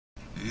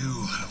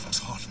You have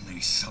taught me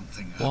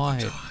something. Why?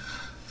 Abaddon.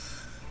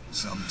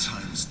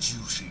 Sometimes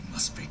duty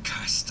must be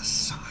cast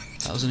aside.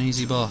 That was an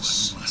easy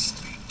boss. What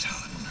must be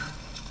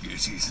done.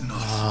 It is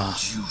not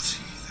for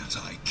duty that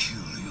I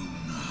kill you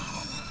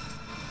now.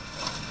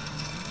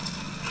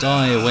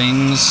 Die,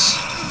 Wings.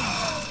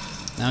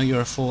 Now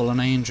you're a fallen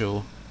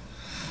angel.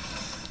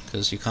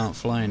 Because you can't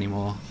fly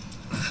anymore.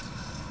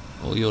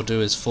 All you'll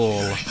do is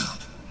fall.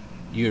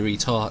 Yuri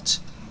taught.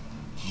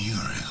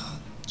 Uriel.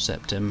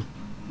 Septim.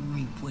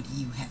 Reap what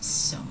you have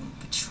sown,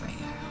 betrayer.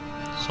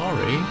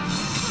 Sorry?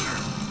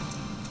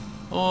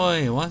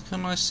 Oi, why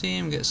can't I see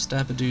him get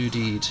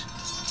stab-a-doo-deed?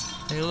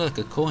 Hey look,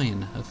 a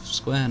coin of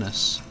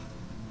squareness.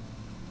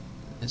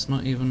 It's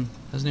not even...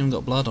 hasn't even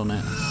got blood on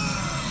it.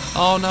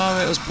 Oh no,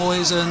 it was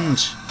poisoned!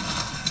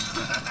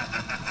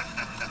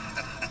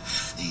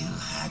 You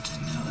had to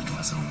know it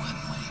was a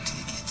one-way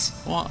ticket.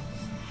 What?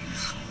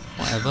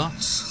 Whatever.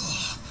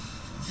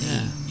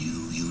 They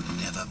knew you'd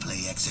never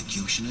play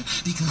executioner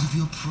because of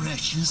your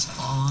precious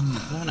honor.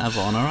 I don't have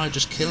honour, I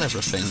just kill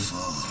everything.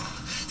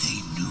 They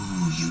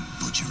knew you'd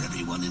butcher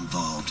everyone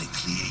involved to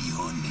clear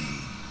your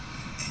name.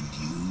 And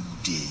you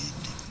did.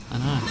 I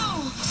know.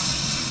 No!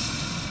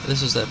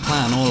 This was their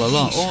plan all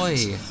along. Oi!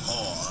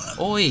 Whore.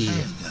 Oi!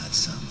 I've got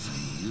some for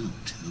you,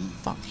 too.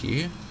 Fuck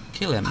you.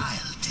 Kill him.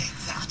 I'll take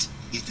that.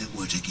 If it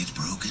were to get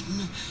broken,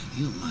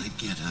 you might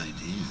get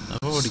ideas.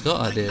 I've already got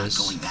Like ideas.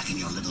 not going back in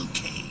your little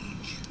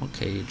cage. What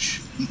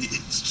cage?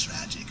 It's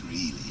tragic,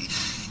 really.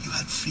 You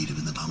had freedom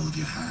in the palm of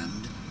your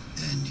hand,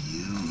 and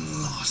you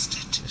lost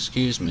it.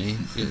 Excuse me.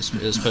 It was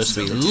supposed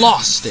to be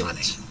lost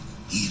it!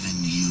 Even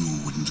you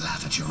wouldn't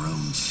laugh at your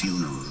own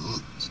funeral.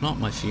 It's not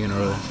my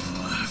funeral.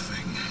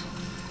 Laughing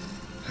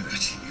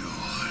at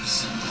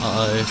yours.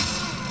 Uh-oh.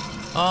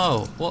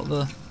 Oh, what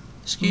the...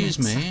 Excuse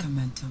Ned me.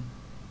 Sacramento.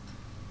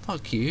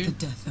 Fuck The you.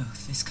 death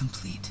oath is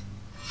complete.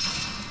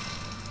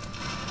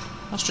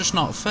 That's just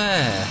not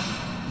fair.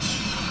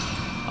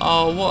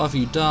 Oh, what have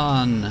you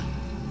done?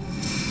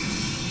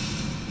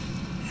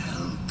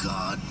 Hell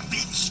God,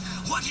 bitch!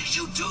 What did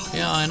you do?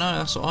 Yeah, I know,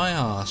 that's what I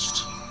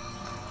asked.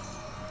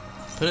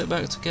 Put it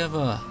back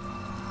together.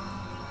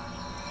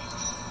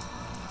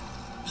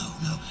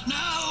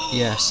 No!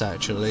 Yes,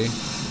 actually.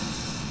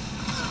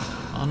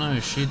 Oh no,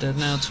 is she dead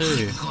now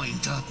too? I'm going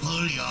to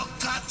pull your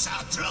guts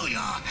out through your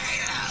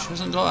halo! She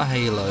hasn't got a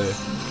halo.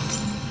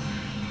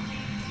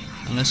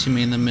 Unless you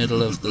mean the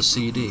middle of the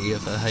CD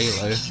of her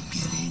halo. Keep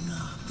getting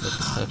up.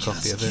 Her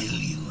copy of it. Kill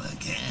you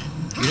again.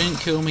 You didn't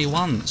kill me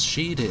once,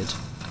 she did.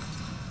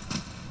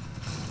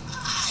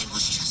 I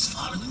was just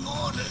following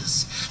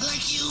orders,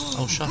 like you.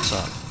 Oh, shut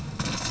up.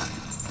 What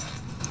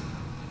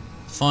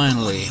are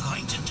Finally. you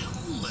going to do?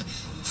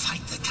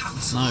 Fight the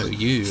council? No,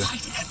 you.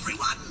 Fight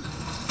everyone?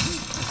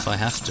 If I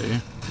have to.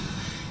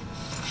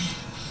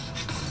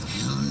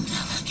 You'll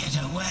never get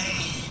away.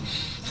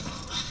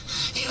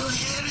 You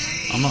hear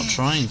me? I'm not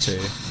trying to.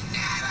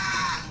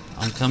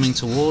 I'm coming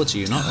towards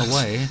you, not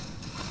away.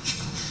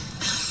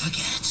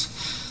 Forget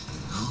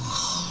who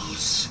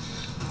holds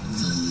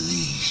the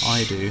leash.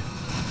 I do.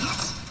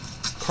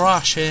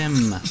 Crush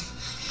him!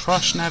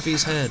 Crush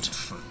Navi's head.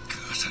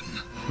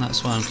 Forgotten.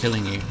 That's why I'm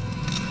killing you.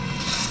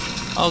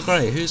 Oh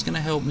great, who's going to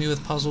help me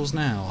with puzzles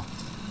now?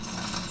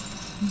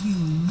 You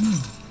knew.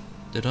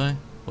 Did I?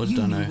 What did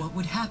You I knew know? what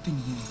would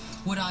happen to you.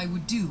 What I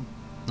would do.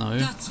 No,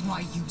 That's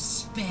why you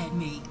spared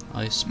me.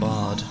 I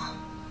sparred.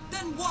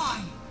 Then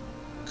why?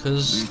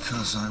 Because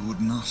Because I would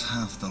not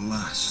have the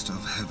last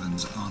of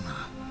heaven's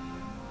honor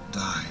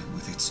die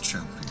with its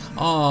champion.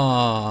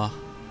 ah,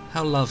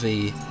 how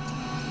lovey.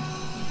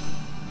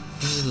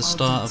 This is the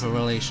start of a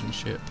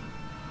relationship.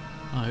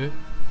 No,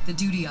 The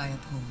duty I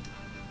uphold.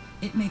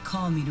 It may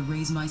call me to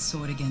raise my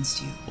sword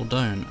against you. or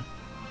don't.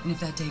 And if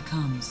that day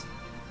comes,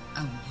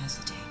 I won't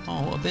hesitate.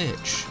 Oh, what a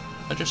bitch.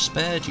 I just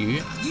spared you.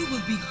 You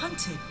will be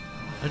hunted.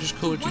 I just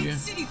called White you.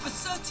 City for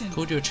certain.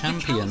 Called you a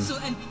champion. The council,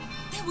 and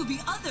there will be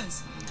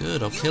others.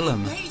 Good, I'll You kill will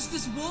him. wage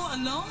this war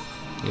alone?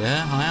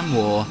 Yeah, I am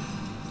war.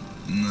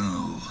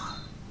 No,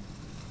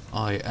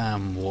 I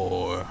am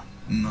war.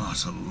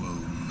 not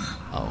alone.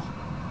 Oh.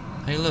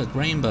 Hey look,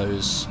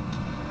 rainbows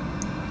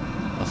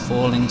are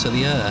falling to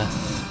the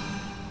earth.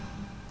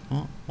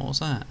 What? What was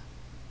that?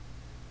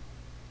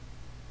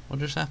 What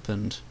just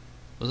happened?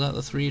 Was that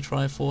the three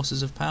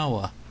Triforces of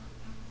Power?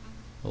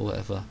 Or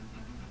whatever.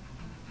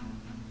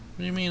 What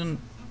do you mean?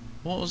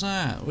 What was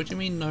that? What do you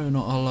mean no,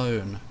 not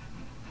alone?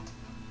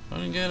 I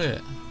don't get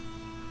it.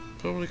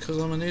 Probably because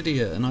I'm an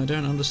idiot and I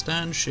don't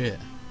understand shit.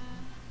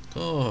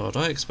 God,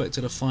 I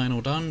expected a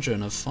final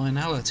dungeon of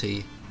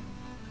finality.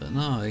 But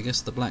no, I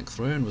guess the Black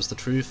Throne was the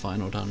true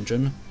final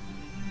dungeon.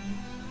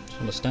 It's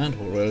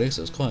understandable really,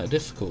 so it's quite a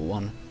difficult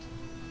one.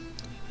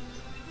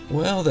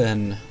 Well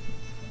then,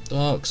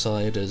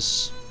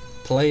 Darksiders,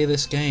 play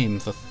this game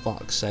for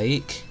fuck's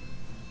sake.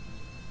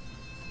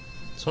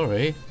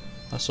 Sorry,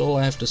 that's all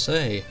I have to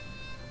say.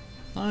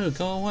 No,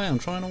 go away, I'm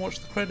trying to watch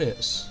the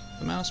credits.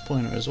 The mouse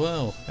pointer as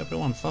well.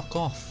 Everyone fuck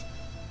off.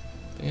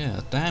 But yeah,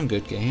 damn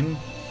good game.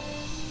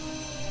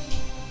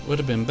 Would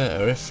have been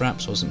better if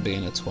Fraps wasn't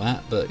being a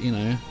twat, but you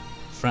know,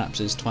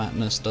 Fraps'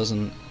 twatness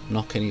doesn't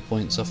knock any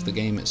points off the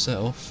game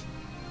itself.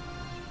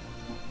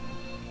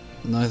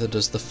 Neither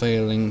does the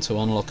failing to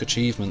unlock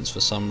achievements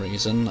for some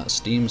reason. That's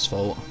Steam's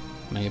fault,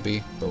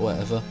 maybe, but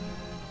whatever.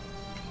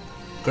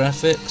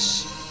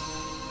 Graphics,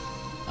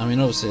 I mean,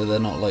 obviously they're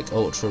not like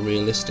ultra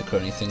realistic or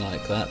anything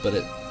like that, but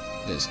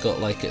it's got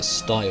like its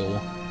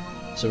style.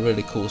 It's a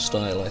really cool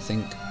style, I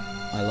think.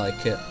 I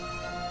like it.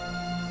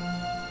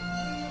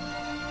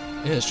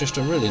 Yeah, it's just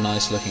a really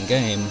nice looking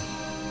game.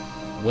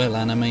 Well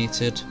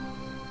animated,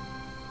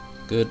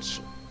 good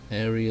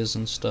areas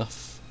and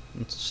stuff.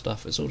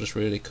 It's all just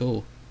really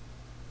cool.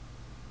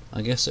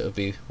 I guess it would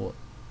be what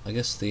I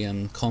guess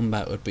the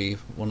combat would be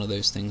one of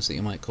those things that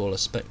you might call a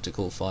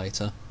spectacle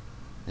fighter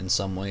in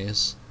some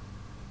ways,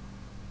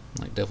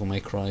 like Devil May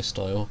Cry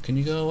style. Can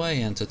you go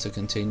away? Enter to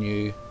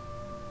continue.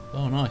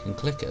 Oh no, I can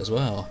click it as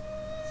well.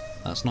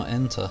 That's not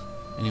enter.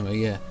 Anyway,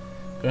 yeah,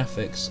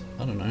 graphics,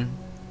 I don't know,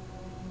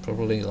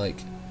 probably like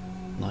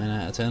 9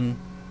 out of 10.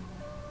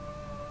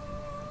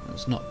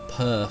 It's not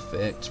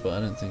perfect, but I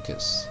don't think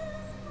it's,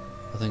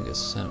 I think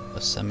it's a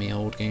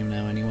semi-old game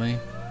now anyway.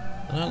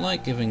 I don't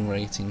like giving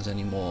ratings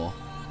anymore,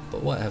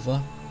 but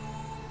whatever.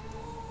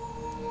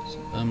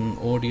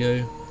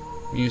 Audio,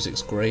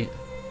 music's great,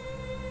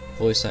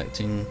 voice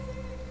acting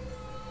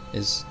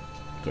is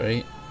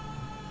great.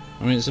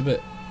 I mean, it's a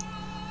bit,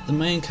 the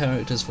main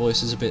character's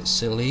voice is a bit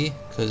silly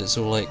because it's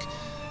all like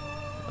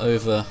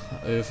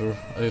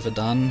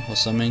overdone or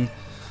something.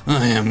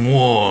 I am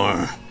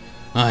war.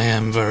 I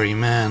am very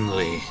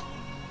manly.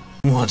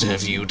 What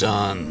have you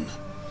done?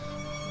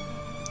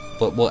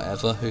 But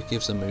whatever, who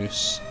gives a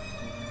moose?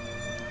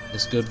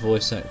 It's good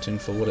voice acting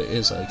for what it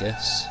is, I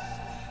guess.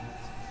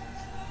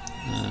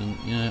 And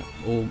yeah,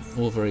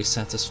 all very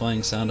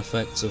satisfying sound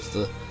effects of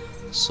the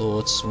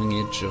sword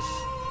swingage, of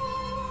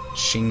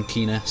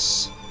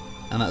shinkiness,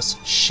 and that's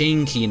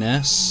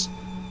shinkiness,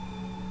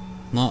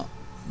 not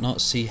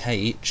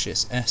CH,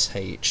 it's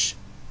SHIT.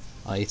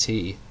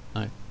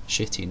 No,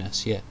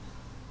 shittiness. Yeah.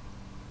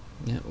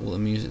 Yeah, all the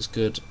music's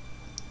good.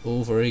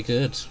 All very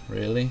good,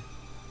 really.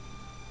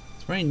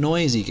 It's a very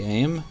noisy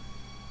game,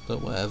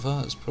 but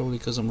whatever. It's probably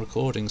because I'm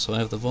recording, so I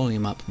have the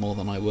volume up more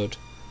than I would.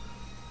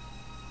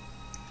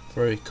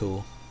 Very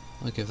cool.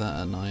 I give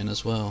that a 9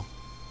 as well.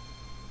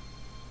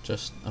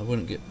 Just I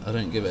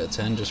don't give it a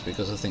 10 just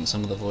because I think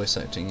some of the voice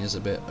acting is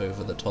a bit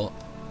over the top.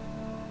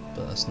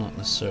 But that's not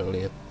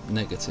necessarily a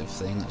negative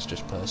thing, that's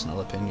just personal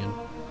opinion.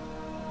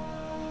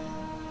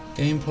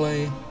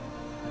 Gameplay,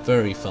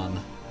 very fun.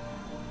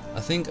 I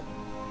think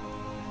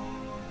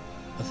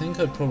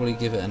I'd probably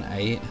give it an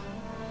 8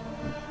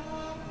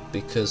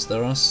 because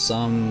there are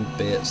some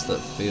bits that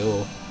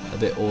feel a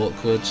bit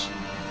awkward.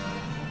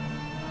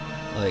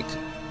 Like,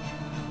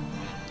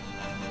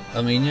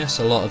 I mean, yes,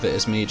 a lot of it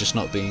is me just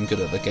not being good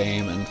at the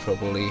game, and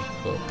probably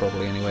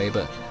anyway,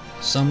 but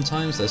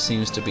sometimes there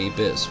seems to be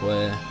bits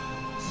where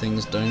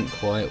things don't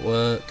quite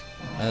work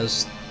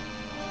as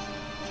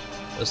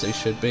they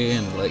should be,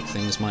 and like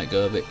things might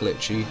go a bit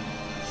glitchy,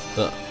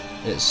 but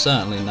it's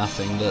certainly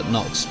nothing that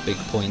knocks big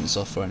points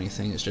off or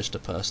anything. It's just a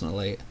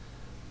personal 8.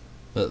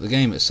 But the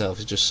game itself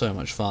is just so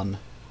much fun.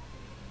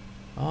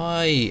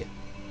 No!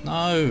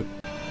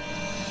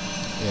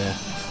 Yeah.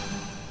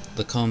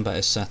 The combat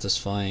is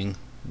satisfying.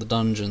 The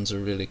dungeons are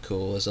really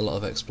cool. There's a lot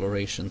of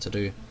exploration to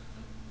do.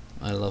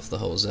 I love the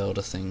whole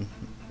Zelda thing,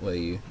 where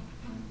you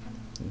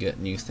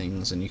get new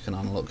things and you can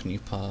unlock new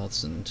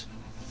paths, and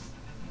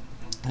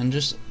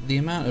just the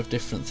amount of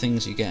different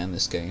things you get in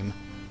this game.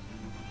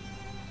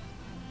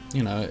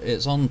 You know,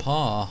 it's on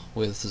par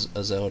with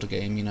a Zelda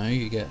game. You know,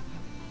 you get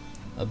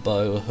a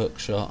bow, a hook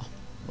shot.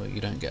 Well, you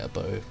don't get a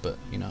bow, but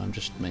you know, I'm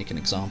just making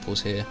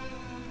examples here.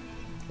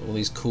 All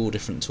these cool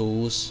different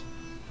tools,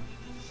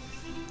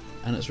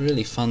 and it's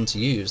really fun to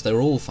use. They're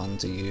all fun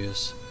to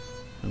use,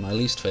 and my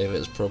least favourite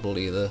is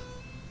probably the,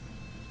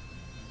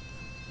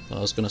 well,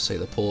 I was going to say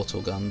the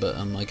portal gun, but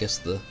I guess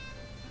the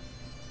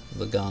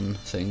gun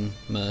thing,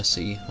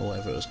 Mercy or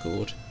whatever it was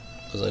called,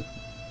 because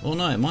well,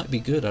 no, it might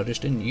be good, I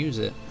just didn't use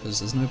it because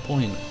there's no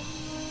point.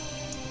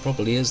 It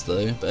probably is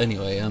though. But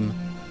anyway,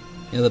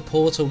 yeah, the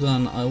portal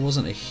gun I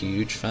wasn't a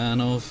huge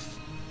fan of,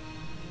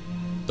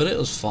 but it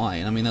was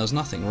fine. I mean, there was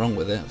nothing wrong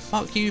with it.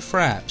 Fuck you,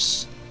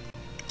 Fraps.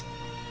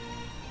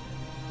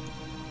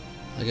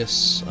 I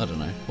guess, I don't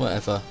know,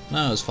 whatever.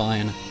 No, it was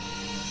fine.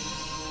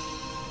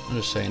 I'm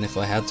just saying, if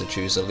I had to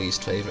choose a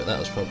least favourite, that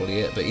was probably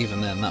it, but even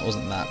then, that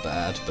wasn't that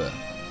bad. But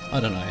I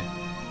don't know,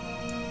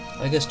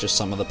 I guess just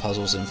some of the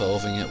puzzles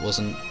involving it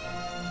wasn't,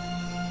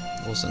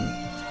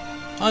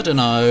 I don't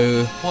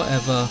know,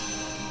 whatever.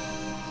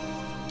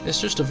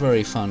 It's just a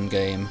very fun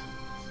game.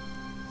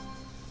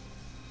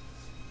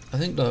 I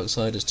think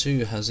Darksiders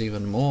 2 has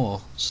even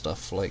more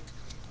stuff like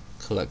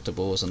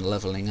collectibles and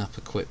levelling up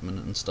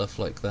equipment and stuff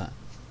like that.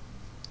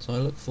 So I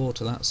look forward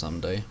to that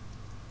someday.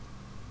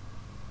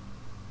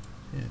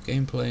 Yeah,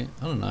 gameplay,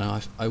 I don't know,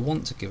 I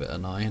want to give it a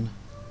 9.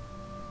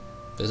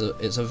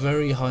 It's a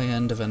very high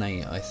end of an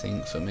 8, I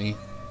think, for me.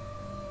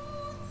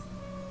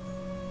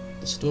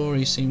 The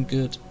story seemed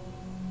good.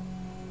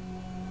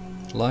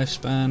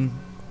 Lifespan,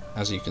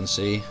 as you can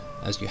see,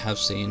 as you have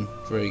seen.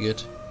 Very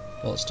good.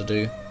 Lots to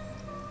do.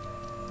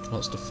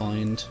 Lots to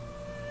find.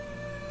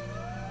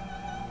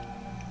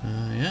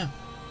 Yeah.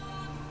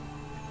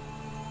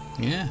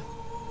 Yeah.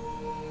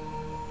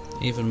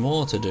 Even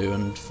more to do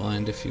and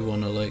find if you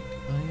want to, like...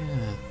 Oh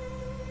yeah.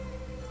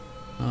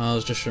 Oh, I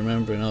was just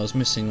remembering I was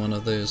missing one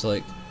of those,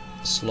 like,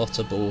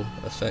 slotable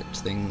effect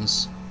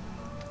things.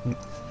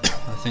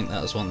 I think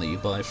that was one that you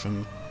buy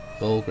from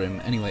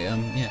Volgrim. Anyway,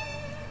 yeah.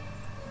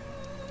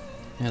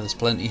 Yeah, there's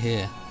plenty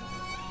here.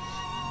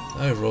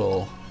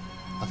 Overall,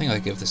 I think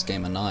I'd give this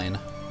game a 9.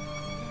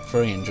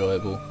 Very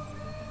enjoyable.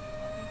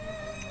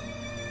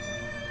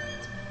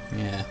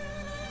 Yeah.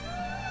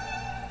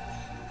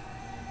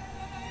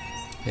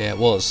 Yeah, it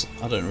was.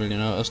 I don't really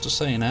know what else to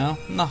say now.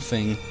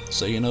 Nothing.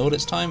 So you know what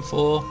it's time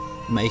for?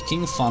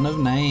 Making fun of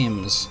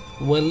names.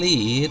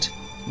 Waleed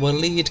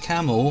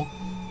Camel.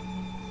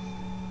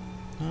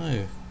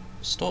 No.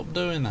 Stop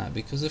doing that,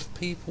 because if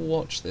people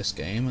watch this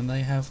game and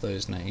they have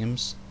those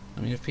names,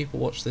 I mean, if people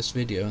watch this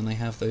video and they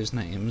have those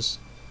names,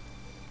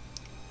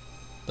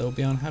 they'll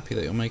be unhappy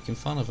that you're making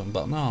fun of them.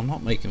 But no, I'm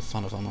not making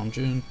fun of them. I'm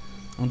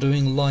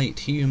doing light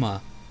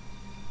humour.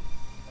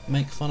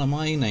 Make fun of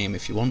my name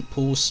if you want.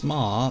 Paul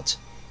Smart.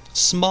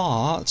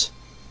 Smart?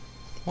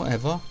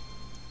 Whatever.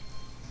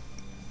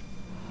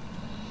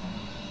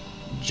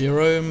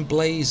 Jerome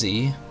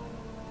Blazy.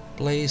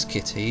 Blaze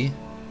Kitty.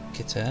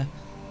 Kitter.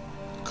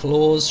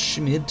 Claus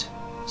Schmid.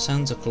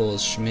 Santa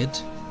Claus Schmid.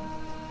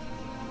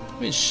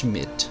 Who is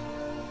Schmid?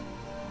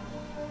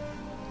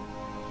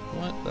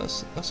 What?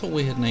 That's a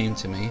weird name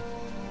to me.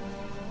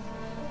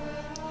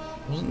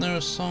 Wasn't there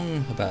a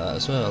song about that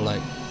as well?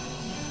 Like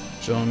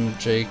John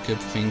Jacob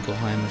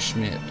Finkelheimer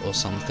Schmidt or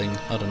something.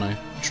 I don't know.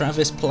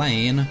 Travis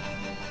Plane.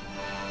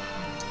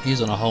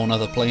 He's on a whole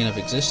nother plane of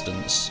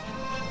existence.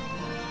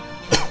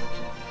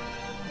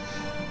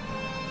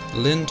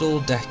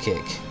 Lyndall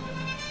Dekick.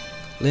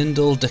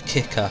 Lyndall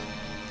Dekicker.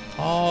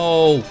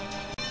 Oh!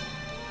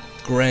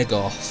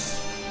 Gregoff.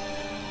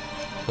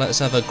 Let's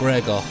have a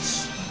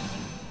Gregoff.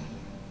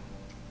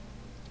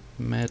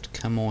 Med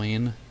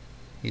Camoin.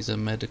 He's a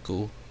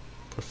medical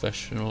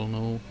professional.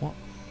 No, what?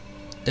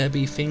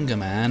 Debbie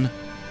Fingerman.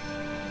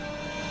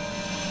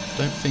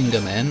 Don't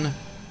finger men.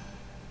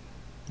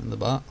 In the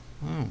butt.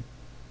 Oh.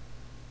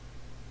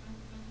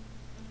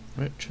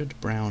 Richard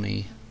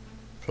Brownie.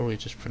 Probably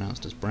just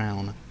pronounced as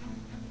Brown.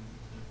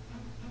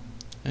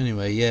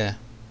 Anyway, yeah.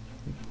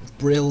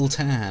 Brill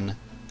Tan.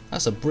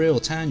 That's a Brill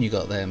Tan you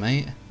got there,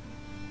 mate.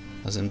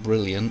 As in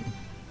brilliant.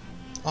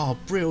 Oh,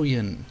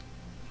 brilliant!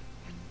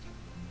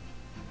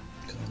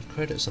 God,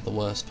 credits are the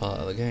worst part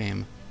of the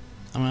game.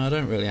 I mean, I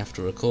don't really have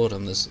to record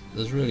them. There's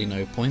really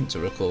no point to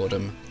record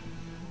them.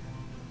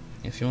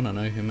 If you want to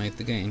know who made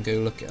the game, go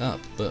look it up.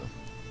 But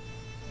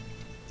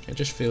it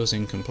just feels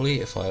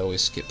incomplete if I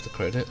always skip the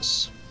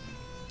credits.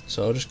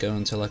 So I'll just go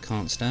until I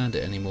can't stand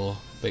it anymore,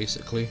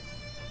 basically.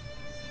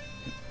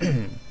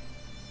 I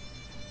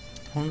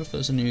wonder if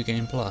there's a New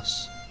Game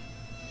Plus.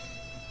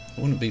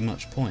 There wouldn't be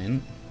much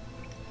point,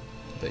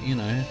 but you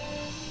know,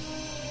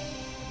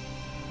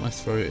 my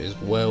throat is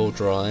well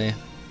dry.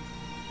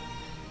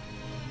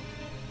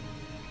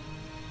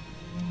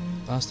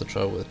 That's the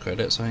trouble with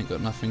credits, I ain't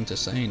got nothing to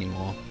say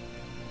anymore.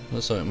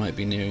 Looks like it might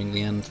be nearing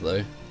the end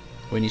though.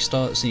 When you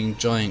start seeing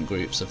giant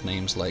groups of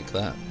names like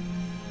that,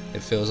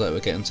 it feels like we're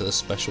getting to the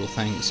special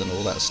thanks and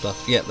all that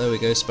stuff. Yep, there we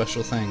go,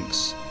 special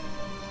thanks.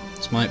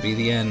 This might be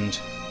the end.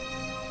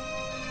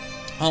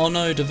 Oh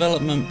no,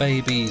 development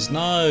babies,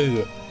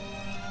 no!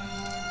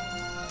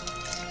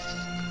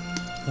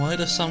 Why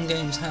do some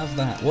games have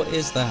that? What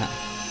is that?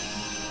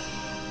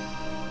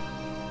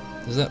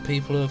 Is that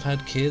people who have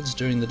had kids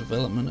during the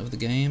development of the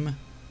game?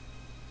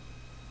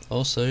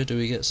 Also, do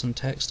we get some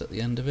text at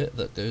the end of it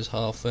that goes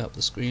halfway up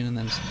the screen and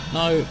then...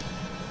 Nope!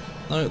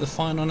 No, the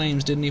final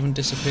names didn't even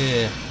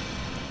disappear.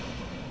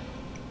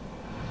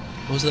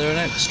 Was there an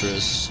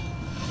extras?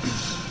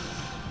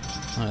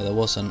 No, there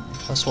wasn't.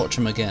 Let's watch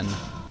them again.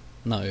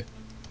 No.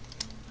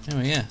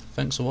 Anyway, yeah,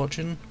 thanks for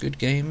watching. Good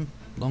game.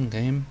 Long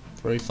game.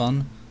 Very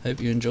fun. Hope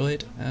you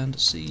enjoyed, and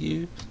see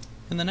you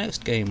in the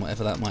next game,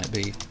 whatever that might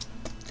be.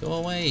 Go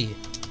away.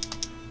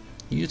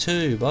 You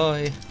too.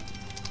 Bye.